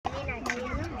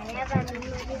have a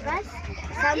memory verse.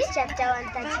 Psalms chapter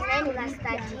 139 verse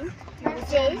 13. It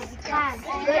says,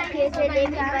 God created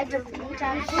every part of me.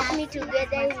 He put me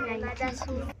together in my mother's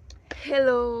womb.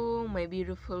 Hello my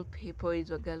beautiful people, it's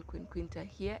your girl Queen Quinta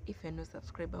here. If you're no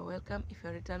subscriber, welcome. If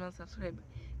you're a return subscriber,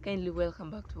 kindly welcome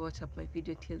back to watch up my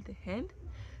video till the end.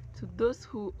 To those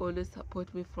who always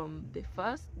support me from the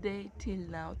first day till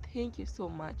now, thank you so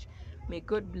much. May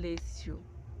God bless you.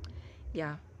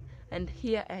 Yeah, and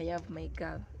here I have my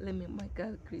girl. Let me my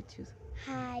girl greet you.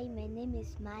 Hi, my name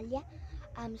is Malia.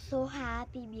 I'm so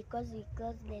happy because we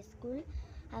closed the school.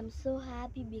 I'm so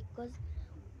happy because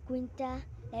Quinta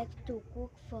likes to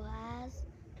cook for us.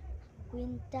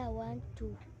 Quinta want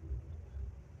to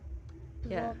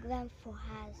program for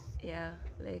us. Yeah,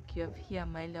 like you have here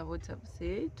Malia, what I've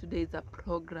said, today is a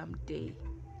program day.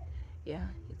 Yeah,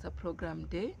 it's a program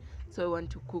day, so I want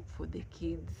to cook for the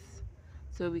kids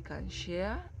so we can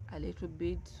share a little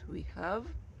bit we have.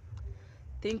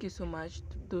 Thank you so much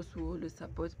to those who always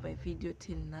support my video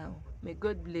till now. May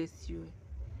God bless you.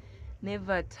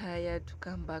 Never tired to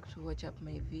come back to watch up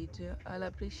my video. I'll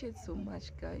appreciate so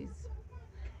much, guys.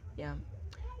 Yeah,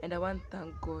 and I want to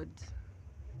thank God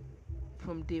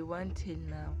from day one till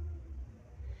now.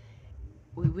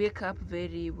 We wake up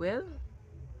very well.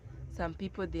 Some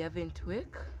people they haven't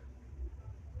wake,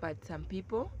 but some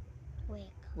people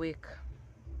wake.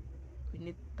 We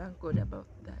need to thank God about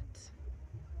that.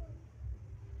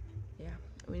 Yeah,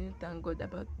 we need to thank God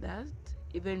about that.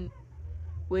 Even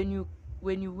when you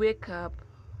wake up,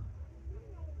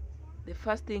 the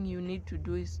first thing you need to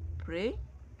do is pray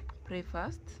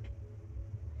first.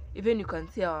 Even you can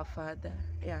say our Father.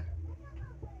 Yeah,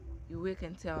 you wake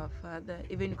and say our Father.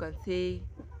 Even you can say,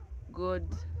 God,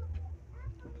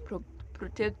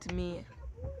 protect me.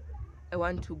 I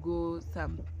want to go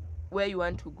where you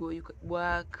want to go. You could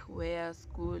work, where,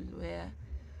 school, where.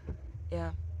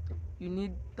 Yeah, you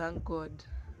need to thank God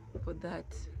for that.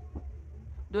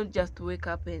 Don't just wake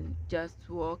up and just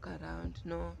walk around.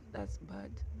 No, that's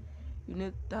bad. You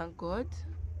need to thank God.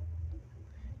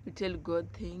 You tell God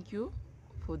thank you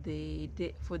for the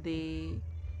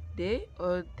day,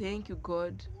 or thank you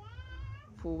God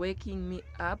for waking me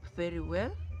up very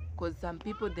well, because some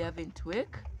people they haven't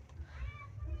wake.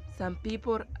 Some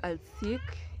people are sick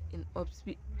in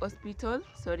hospital.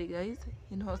 Sorry guys,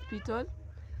 in hospital.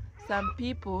 Some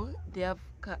people they have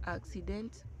car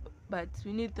accident, but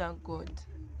we need to thank God.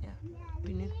 Yeah,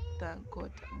 we need to thank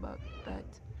God about that.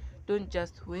 Don't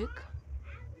just wake,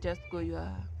 just go your.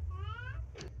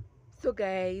 So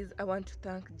guys, I want to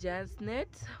thank Jazznet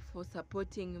for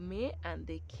supporting me and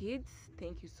the kids.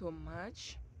 Thank you so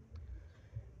much.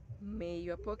 May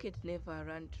your pocket never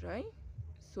run dry.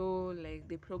 So like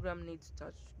the program needs to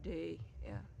start today.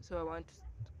 Yeah, so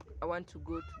I want to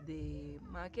go to the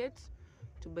market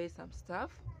to buy some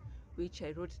stuff which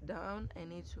I wrote down I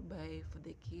need to buy for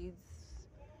the kids.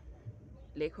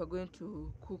 Like we're going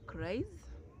to cook rice,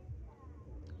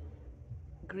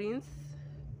 greens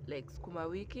like sukuma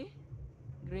wiki,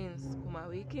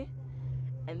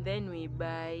 and then we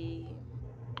buy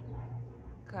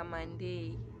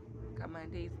KAMANDE.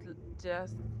 KAMANDE is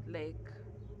just like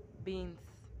beans.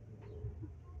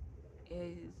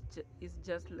 It's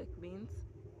just like beans.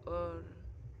 Or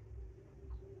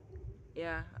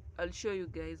yeah, I'll show you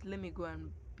guys. Let me go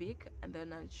and pick and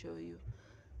then I'll show you.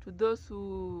 To those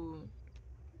who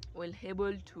will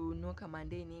able to know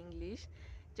KAMANDE in English,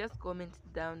 just comment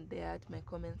down there at my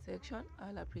comment section.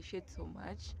 I'll appreciate so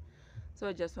much. So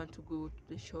I just want to go to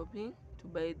the shopping to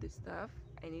buy the stuff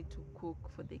I need to cook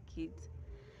for the kids.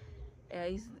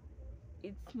 It's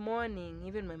morning.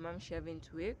 Even my mom, she haven't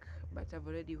wake, but I've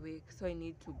already wake, so I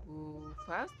need to go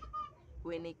fast.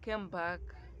 When I came back,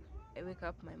 I wake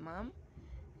up my mom,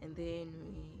 and then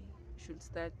we should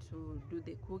start to do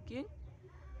the cooking.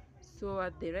 So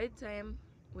at the right time,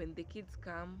 when the kids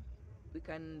come, we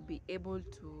can be able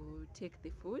to take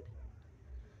the food.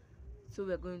 So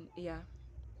we're going, yeah,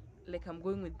 like I'm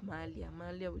going with Malia.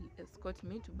 Malia will escort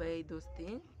me to buy those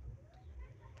things.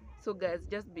 So guys,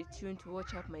 just be tuned to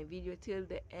watch up my video till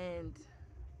the end.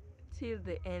 Till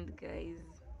the end, guys.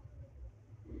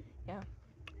 Yeah,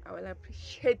 I will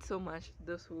appreciate so much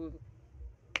those who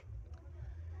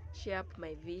share up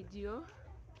my video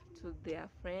to their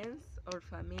friends or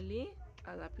family.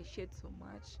 I'll appreciate so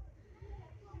much.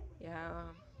 Yeah,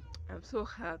 I'm so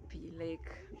happy. Like,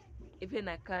 even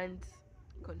I can't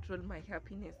control my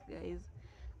happiness, guys,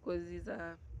 because it's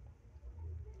a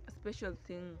special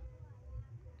thing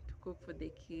to cook for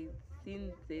the kids.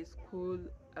 Since the school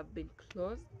have been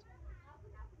closed,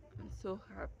 I'm so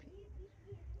happy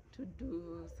to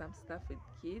do some stuff with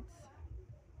kids.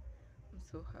 I'm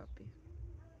so happy.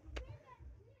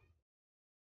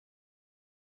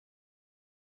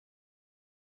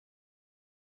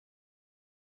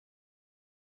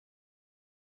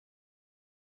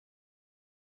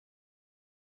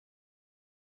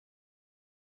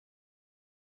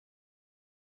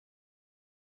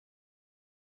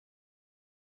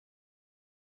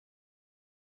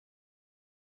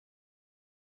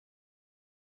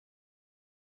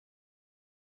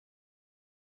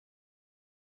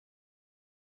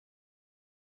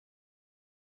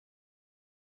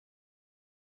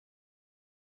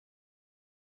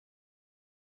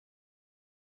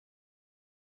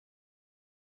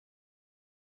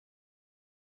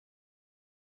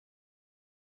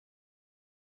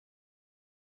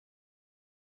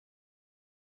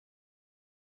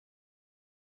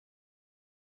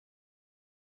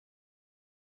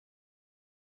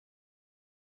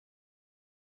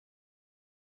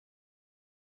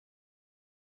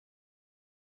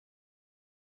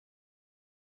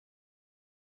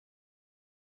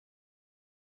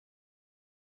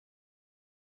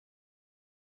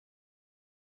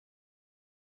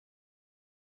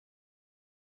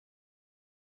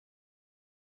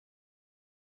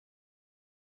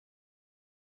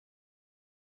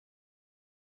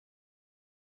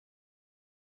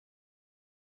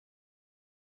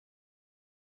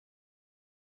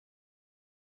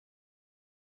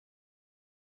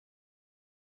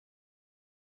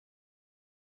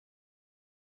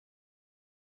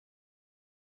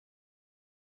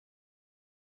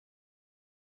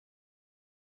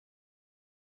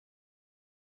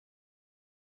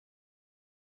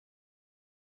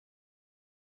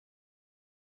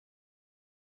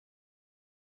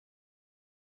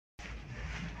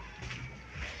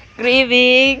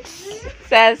 Greetings.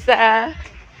 Sasa.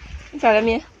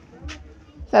 Salamia.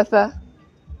 Sasa.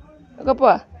 Uko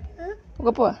poa?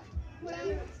 Uko poa?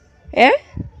 Eh?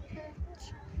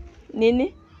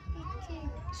 Nini?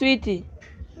 Sweetie.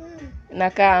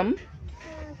 Nakam.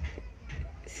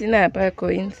 Sina hapa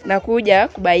coins. Nakuja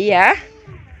kubaia.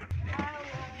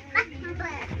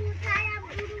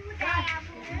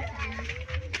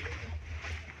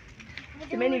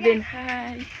 Semeni Ben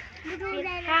hi.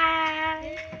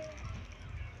 Hi.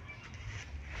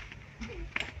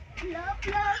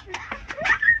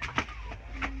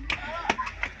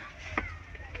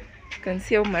 You can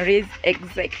see how Marie is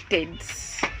excited.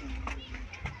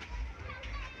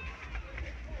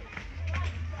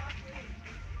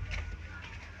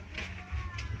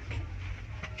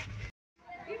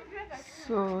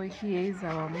 So here is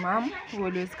our mom who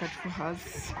always cuts for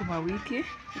us sukuma wiki.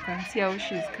 You can see how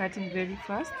she's cutting very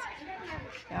fast.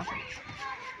 Yeah.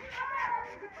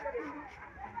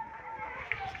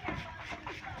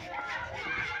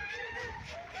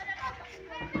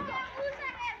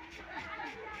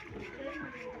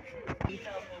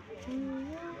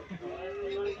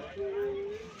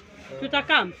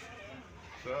 Tutakam.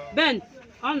 Ben,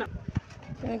 ona.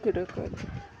 Thank you, Doctor.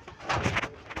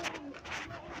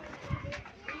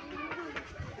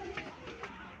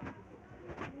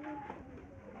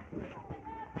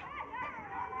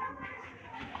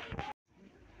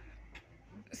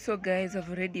 So guys, I've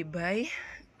already buy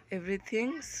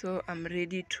everything, so I'm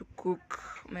ready to cook.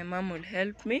 My mom will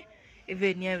help me.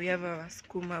 Even here we have our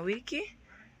sukuma wiki,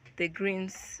 the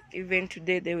greens. Even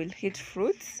today they will hit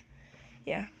fruits.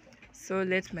 Yeah, so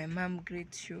let my mom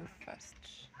greet you first.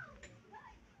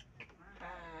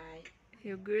 Hi.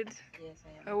 You good? Yes,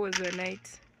 I am. How was your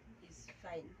night? It's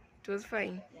fine. It was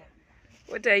fine.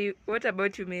 Yeah. What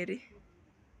about you, Mary?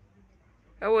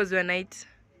 How was your night?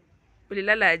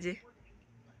 Ulilala aje?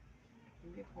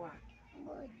 Nimekuwa.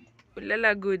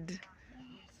 Ulilala good.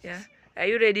 Yeah. Are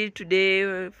you ready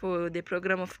today for the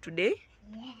program of today?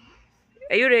 Yes.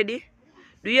 Are you ready?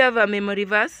 Do you have a memory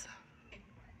verse?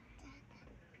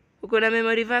 Uko na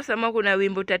memory verse ama kuna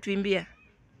wimbo tatuimbia?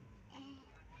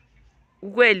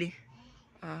 Ukweli?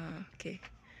 Okay.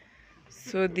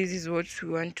 So this is what we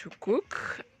want to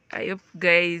cook. I hope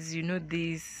guys you know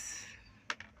this.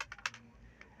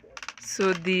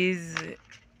 So this,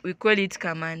 we call it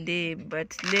KAMANDE,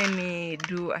 but let me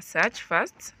do a search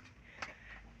first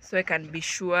so I can be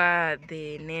sure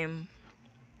the name.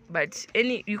 But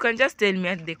you can just tell me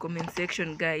at the comment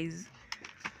section, guys.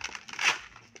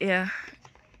 Yeah,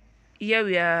 here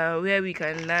we are where we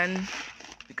can learn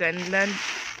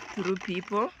through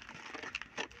people.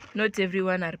 Not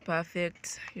everyone are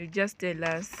perfect. You just tell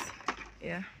us.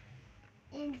 Yeah.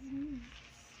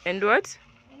 And what?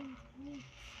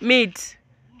 Meat.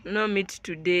 No meat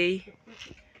today.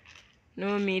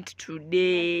 No meat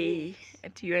today.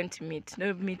 You want meat?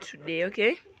 No meat today,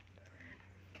 okay?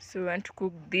 So we want to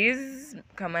cook this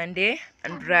KAMANDE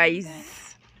and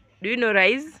rice. Do you know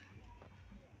rice?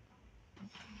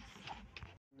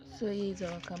 So here is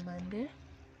our KAMANDE.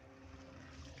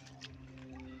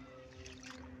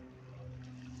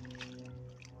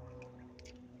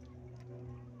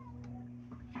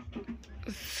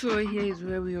 So here is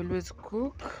where we always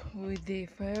cook with the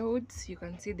firewoods. You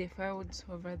can see the firewoods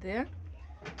over there.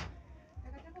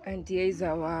 And here is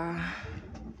our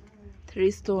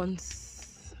 3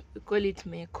 stones. We call it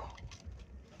meko.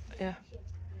 Yeah.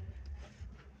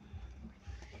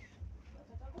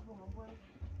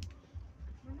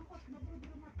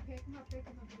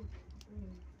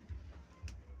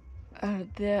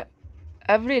 There,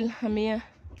 Avril, Hamia.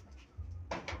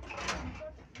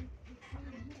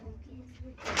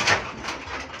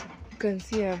 You can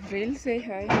see Avril. Say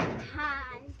hi.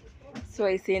 Hi. So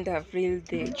I sent Avril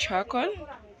the charcoal,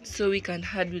 so we can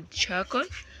add with charcoal.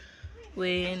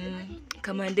 When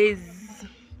KAMANDE is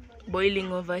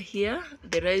boiling over here,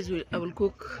 the rice I will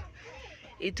cook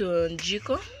it on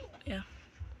jiko. Yeah.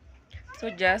 So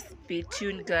just be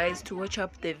tuned, guys, to watch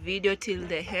up the video till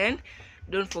the end.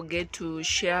 Don't forget to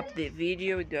share up the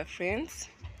video with your friends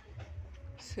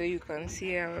so you can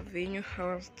see our venue,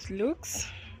 how it looks,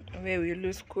 where we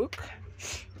always cook.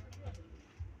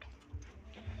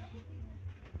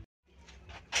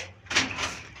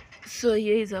 So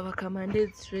here is our KAMANDE.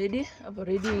 It's ready. I've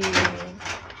already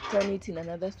turned it in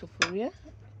another sufuria,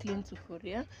 clean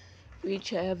sufuria,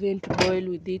 which I haven't boiled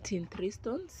with it in 3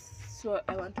 stones. So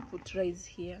I want to put rice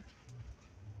here.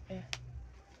 Yeah.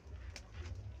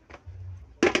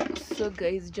 So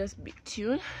guys, just be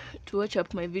tuned to watch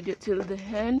up my video till the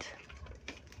end.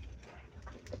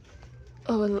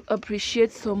 I will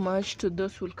appreciate so much to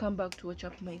those who will come back to watch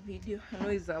up my video. I know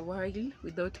it's a while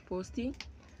without posting,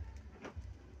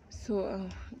 so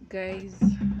guys,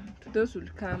 to those who will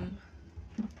come,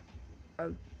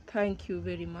 I'll thank you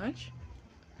very much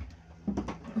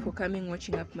for coming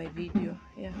watching up my video.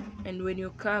 Yeah, and when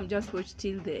you come, just watch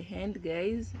till the end,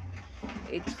 guys.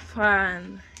 It's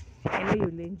fun. I know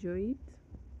you'll enjoy it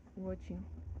watching.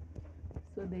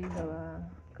 So there is our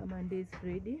KAMANDE is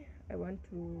ready. I want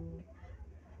to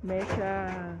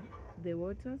measure the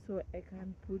water so I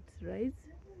can put rice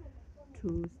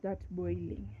to start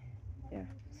boiling. Yeah,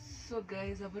 so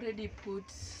guys, I've already put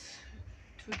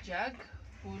 2 jug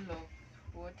full of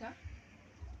water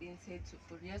inside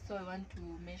sufuria. So I want to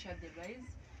measure the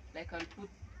rice. Like I'll put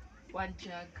 1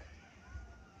 jug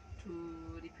to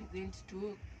represent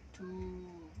two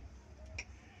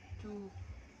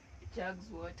jugs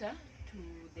water to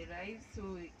the rice.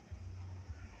 So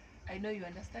I know you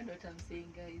understand what I'm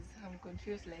saying, guys. I'm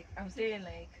confused. Like I'm saying,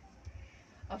 like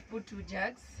I've put 2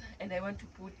 jugs and I want to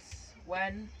put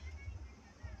 1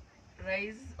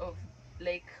 rice of,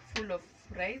 like, full of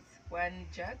rice, 1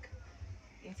 jug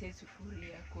inside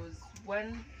sufuria, because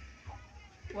one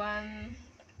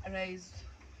rice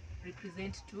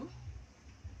represent 2.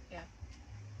 Yeah,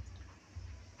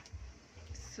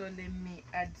 so let me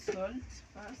add salt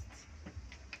first.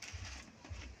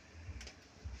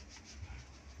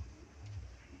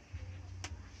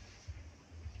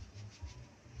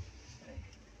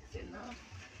 It's enough.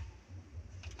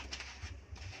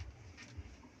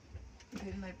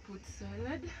 Then I put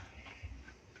salad.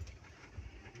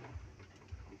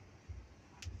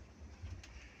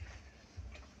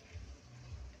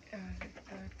 Like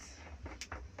that.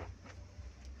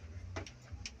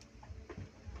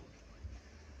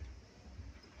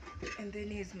 And then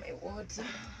here's my water.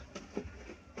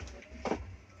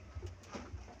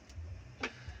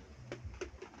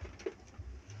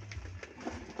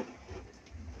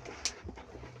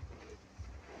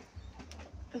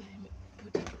 Let me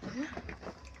put it there.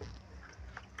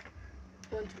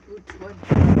 I want to put 1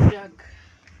 jug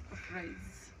of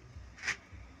rice.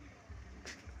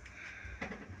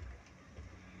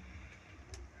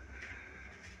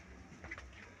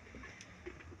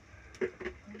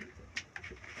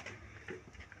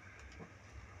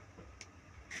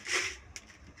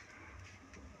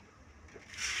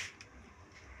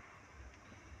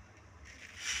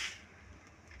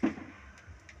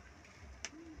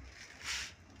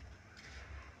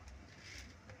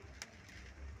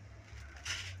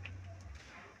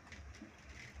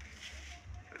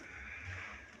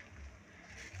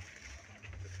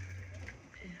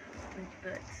 Like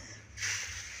that.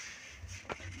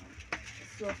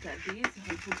 So after this,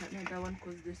 I'll put another one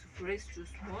because the sufuria is too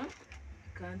small.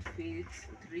 Can't fit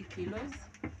 3 kilos,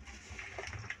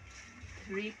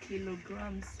 3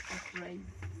 kilograms of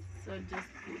rice. So I'll just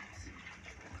put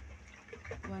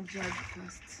 1 jug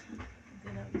first.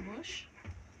 Then I'll wash.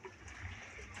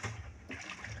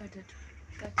 Cut it.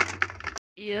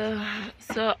 Yeah,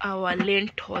 so our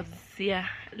lentils,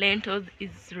 lentils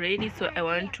is ready. So I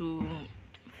want to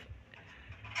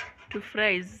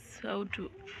fry, how to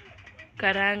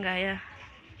karanga.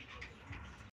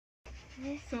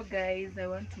 Yeah, so guys, I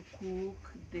want to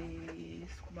cook the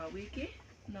sukuma wiki.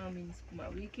 Now I'm in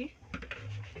sukuma wiki.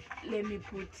 Let me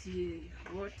put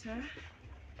water.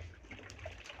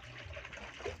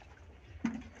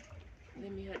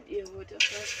 Let me add the water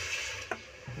first.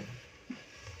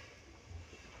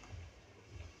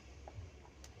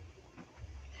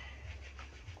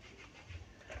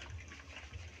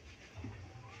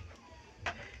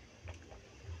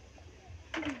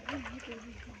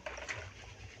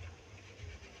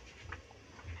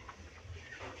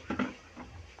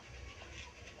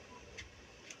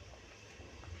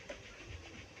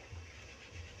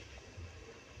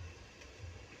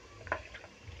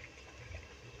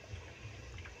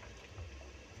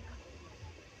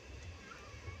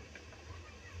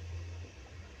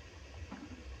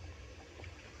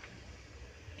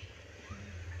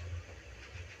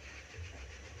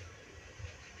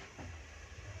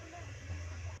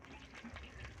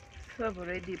 So I've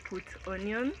already put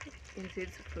onion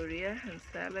inside sufuria and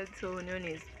salad. So onion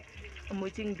is, I'm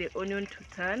waiting the onion to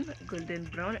turn golden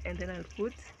brown, and then I'll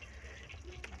put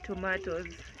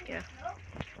tomatoes. Yeah.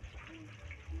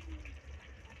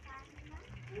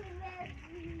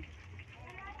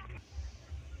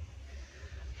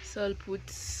 So I'll put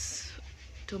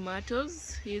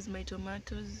tomatoes. Here's my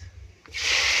tomatoes.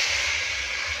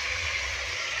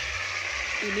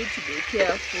 You need to be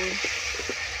careful.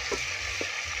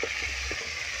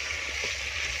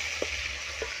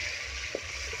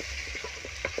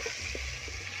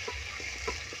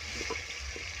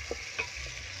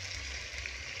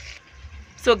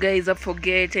 So guys, I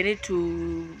forget, I need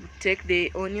to take the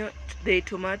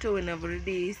tomato when I've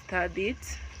already stirred it.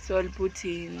 So I'll put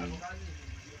in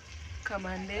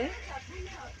KAMANDE,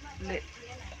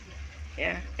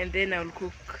 yeah, and then I'll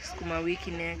cook sukuma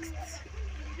wiki next.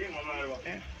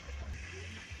 Yeah.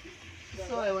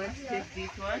 So I want to take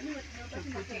this one to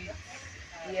put it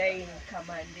here in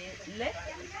KAMANDE.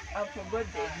 I forgot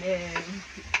the name.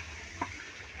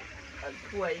 I'll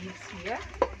pour it here.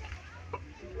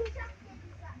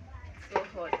 So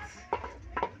hot.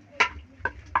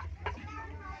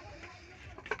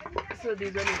 So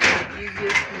this one is the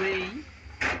easiest way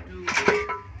to do.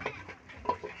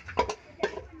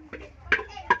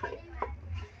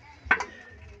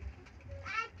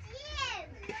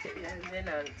 And then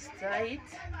I'll stir it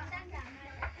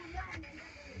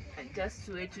and just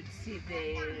wait to see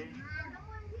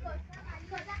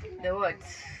the what?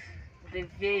 The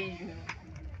vein.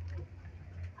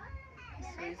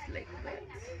 So it's like that.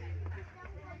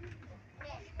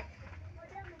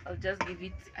 I'll just give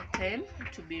it a time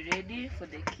to be ready for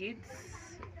the kids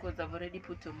because I've already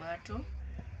put tomato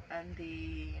and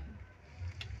the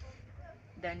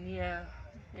dania,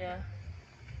 yeah,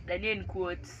 dania in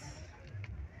quotes,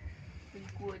 yeah,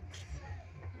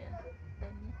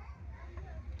 dania.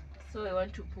 So I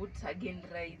want to put again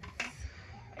rice.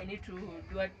 I need to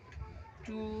do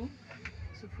 2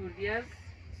 sufurias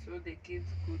so the kids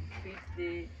could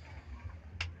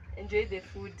enjoy the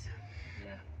food.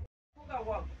 Yeah.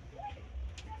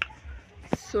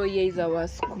 So here is our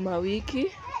sukuma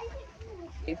wiki.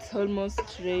 It's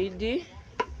almost ready.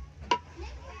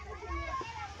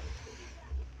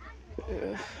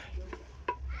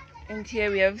 And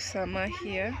here we have Sama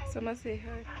here. Sama, say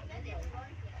hi.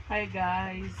 Hi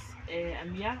guys,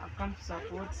 I'm here. I've come to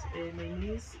support my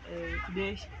niece.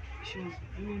 Today she was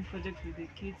doing project with the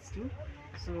kids too.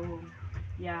 So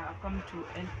yeah, I've come to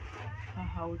help her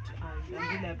out and I'm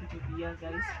really happy to be here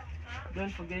guys.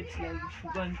 Don't forget to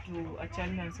go into a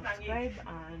channel and subscribe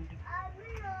and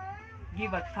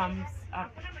give a thumbs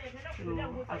up to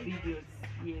our videos.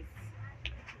 Yes.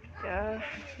 Yeah,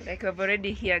 like I've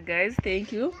already here guys.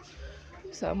 Thank you,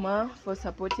 Sama, for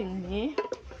supporting me.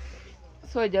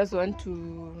 So I just want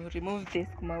to remove the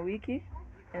sukuma wiki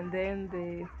and then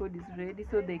the food is ready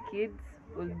so the kids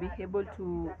will be able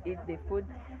to eat the food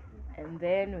and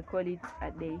then we call it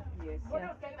a day. Yes.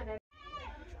 Yeah.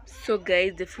 So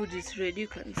guys, the food is ready. You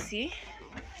can see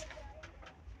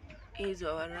here's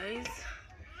our rice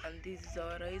and this is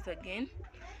our rice again.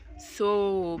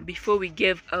 So before we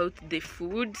gave out the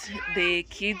food, the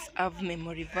kids have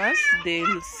memory verse.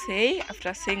 They'll say,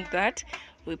 after saying that,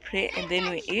 we pray and then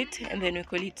we eat and then we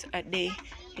call it a day.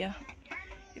 Yeah,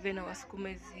 even our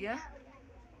sukuma is here,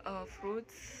 our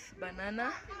fruits,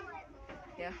 banana.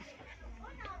 Yeah.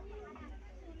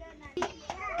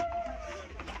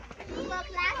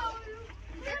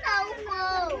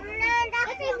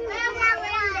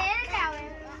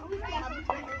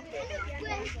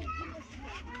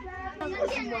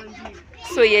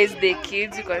 So here's the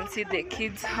kids. You can see the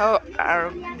kids how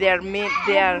they are made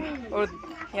there. Oh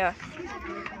yeah.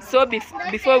 So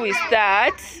before we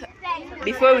start,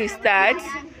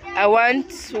 I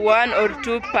want 1 or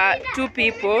 2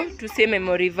 people to say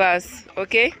memory verse.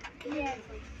 Okay.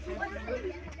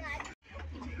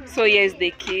 So here's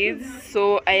the kids.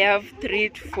 So I have 3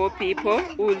 to 4 people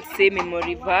who will say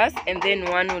memory verse and then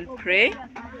 1 will pray.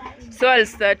 So I'll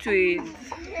start with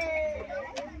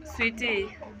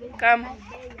Sweetie. Come.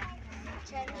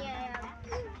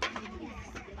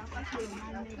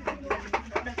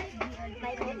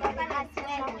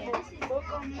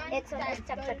 Exodus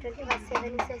chapter 20 verse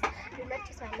 7 says, "Do not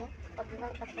use my name for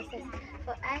wrong purposes,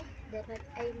 for I will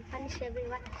punish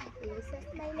everyone who uses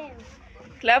my name."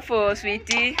 Clap for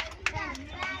Sweetie.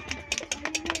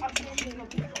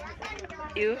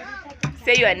 You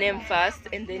say your name first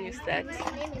and then you start. My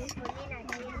name is Paulina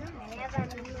Tieno. I have a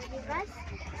memory verse.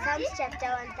 Psalms chapter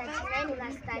 139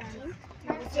 verse 13.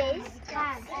 It says,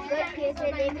 "God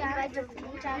created every part of me,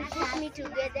 put me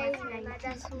together in my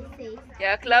mother's womb."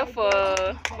 Yeah, clap for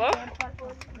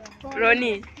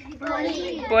Ronnie.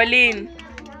 Pauline.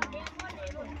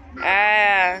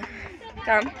 Ah,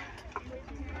 come.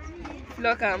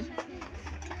 Flo, come.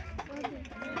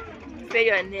 Say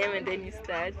your name and then you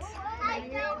start. My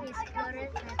name is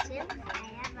Florence Hatem. I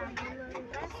have a memory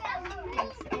verse.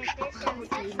 Ephesians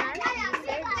 6:1. It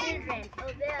says, "Children,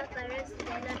 obey our parents to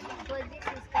the Lord, for this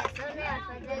is Christ. Honor your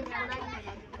father and your mother."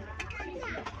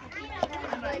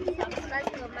 For this is the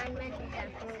first commandment with a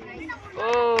promise.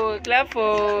 Oh, clap for,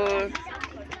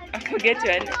 I forget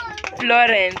your name.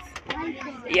 Florence.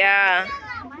 Yeah.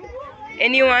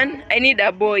 Anyone? I need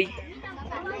a boy.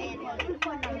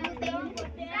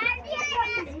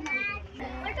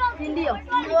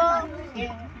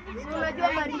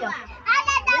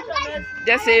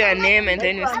 Just say your name and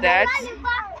then you start.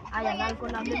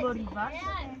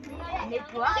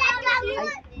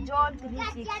 John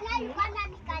 3:16.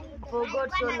 For God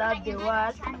so loved the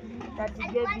world that he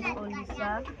gave his only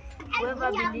son.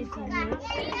 Whoever believes in him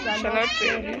shall not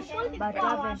perish but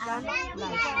have eternal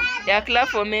life. Yeah, clap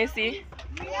for Messi.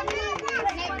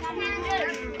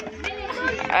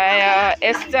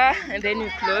 Esther, and then you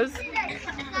close.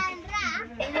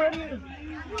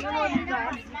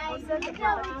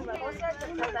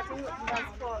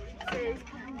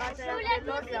 But I am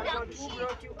the Lord your God who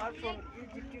brought you out from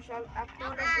Egypt. You shall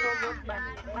acknowledge no God,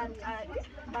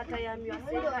 but I am your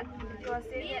Savior.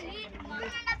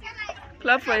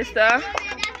 Clap for Esther.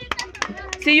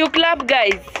 See you clap,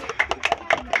 guys.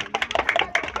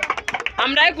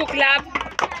 I'm like to clap.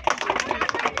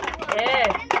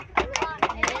 Yeah.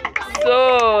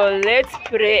 So let's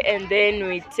pray and then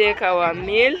we take our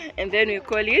meal and then we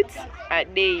call it a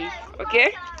day.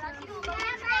 Okay?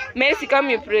 Messi, come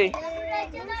you pray.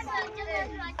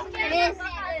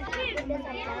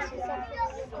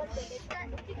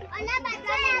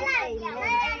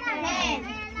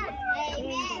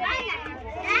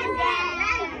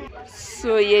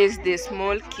 So yes, the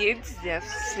small kids, they have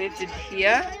seated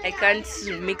here. I can't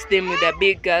mix them with the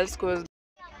big girls because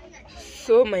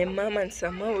so my mom and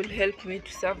Sama will help me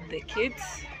to serve the kids.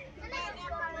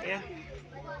 Yeah.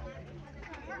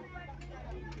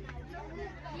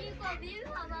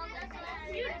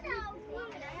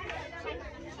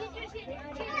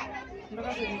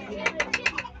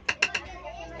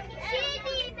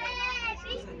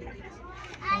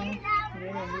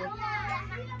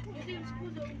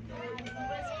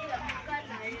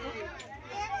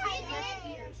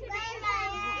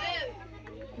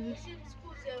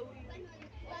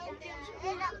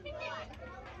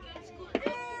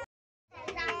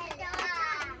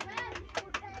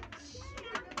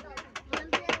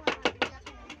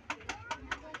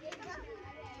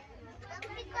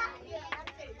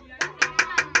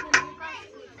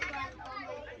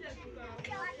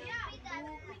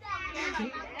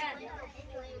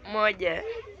 Moja.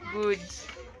 Good.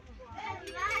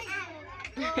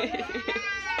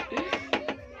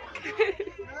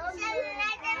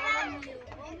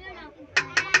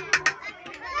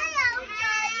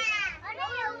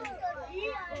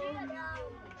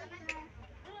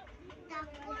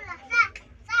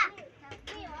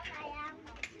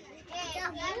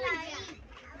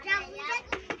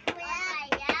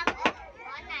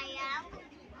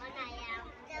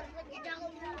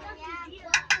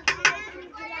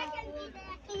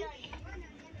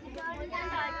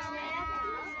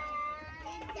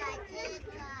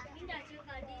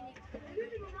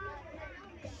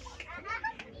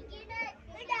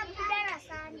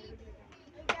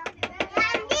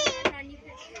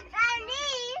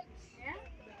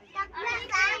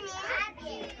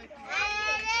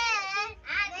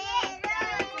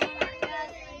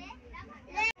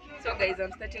 So guys,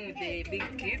 I'm starting with the big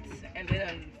kids and then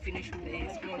I'll finish with the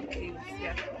small kids.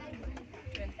 Yeah.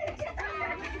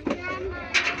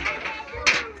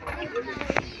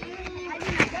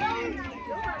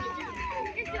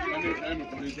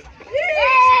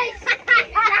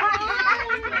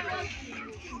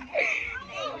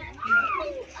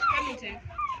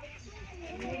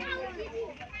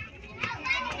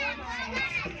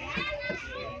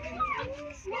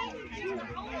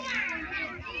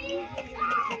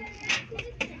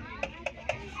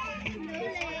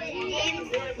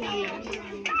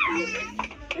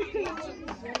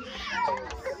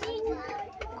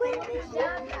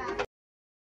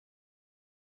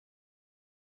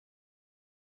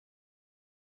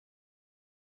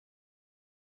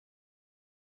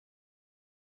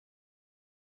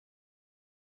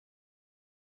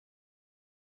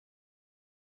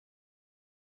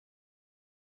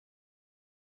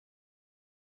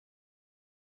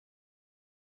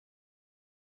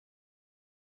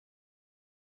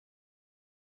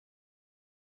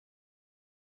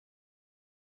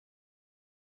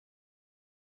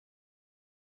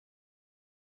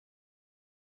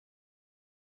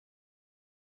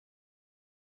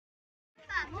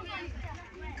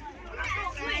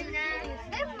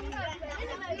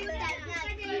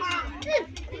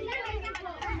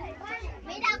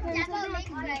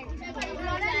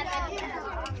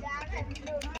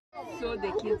 So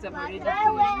the kids have already finished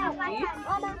to eat.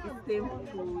 It's time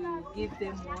to give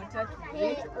them water to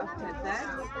drink. After that,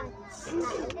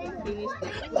 we finish the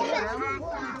program.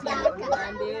 Till on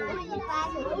Monday, we meet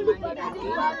on Monday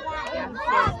again.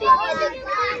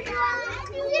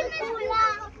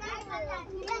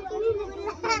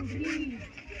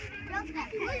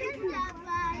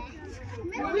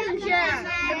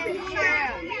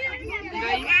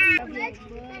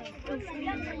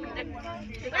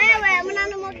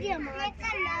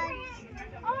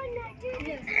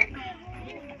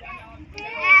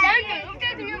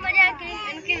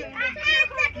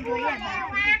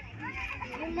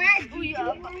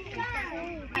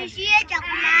 Ishie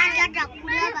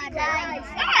chakula baadaye.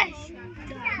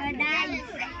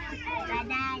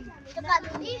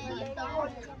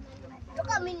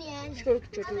 Toka mimi niende.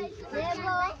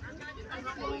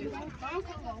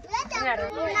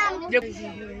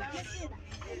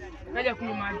 Naja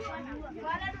kunywa maji.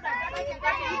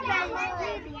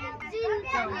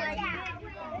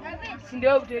 Si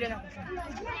ndio utaenda na kusema.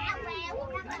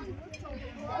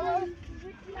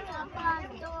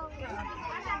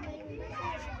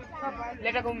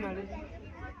 Leta kama maliza.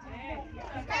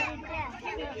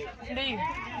 Ndio.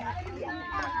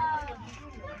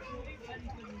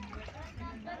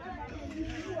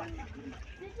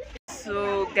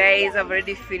 So guys, I've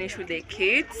already finished with the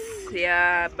kids.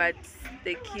 Yeah, but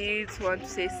the kids want to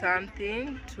say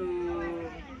something, to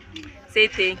say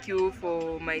thank you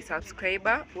for my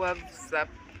subscriber who have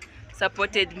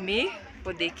supported me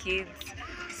for the kids.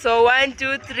 So 1,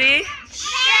 2, 3.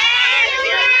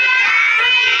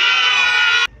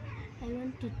 I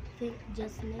want to thank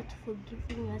Jasnet for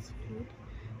giving us food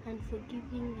and for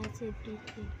giving us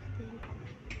everything. Thank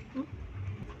you.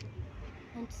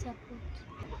 And support.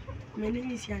 My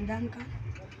name is Yandanka.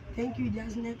 Thank you,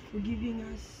 Jasnet, for giving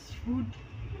us food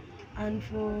and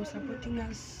for supporting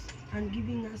us and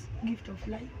giving us gift of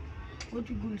life. What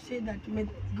we could say that may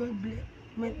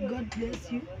God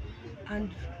bless you and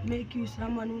make you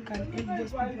someone who can help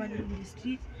those people in the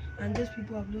streets and those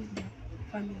people who have lost their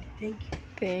family. Thank you.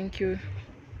 Thank you.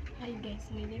 Hi guys,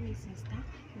 my name is Sister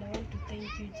and I want to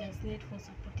thank you Jasnet for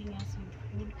supporting us with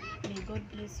food. May God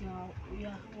bless your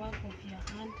work of your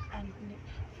hand and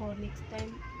for next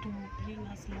time to bring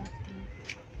us more things.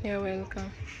 You're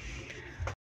welcome.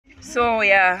 So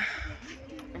yeah,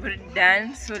 we're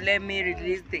done. So let me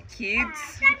release the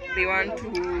kids. They want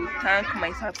to thank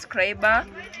my subscriber.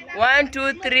 1,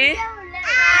 2, 3. Thank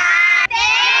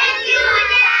you,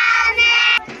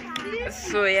 Jasnet.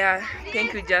 So yeah,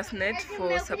 thank you Jasnet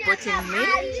for supporting me.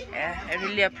 Yeah, I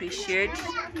really appreciate.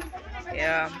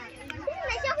 Yeah.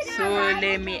 So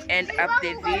let me end up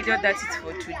the video. That is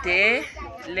for today.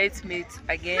 Let's meet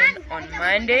again on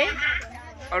Monday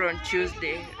or on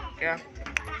Tuesday. Yeah.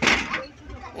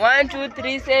 1, 2,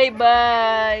 3. Say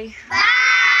bye. Bye.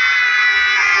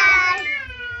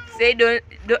 Say don't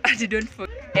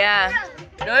forget. Yeah.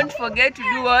 Don't forget to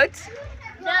do what?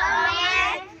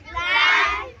 Comment,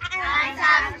 like,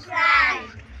 and subscribe.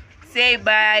 Say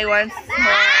bye once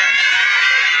more.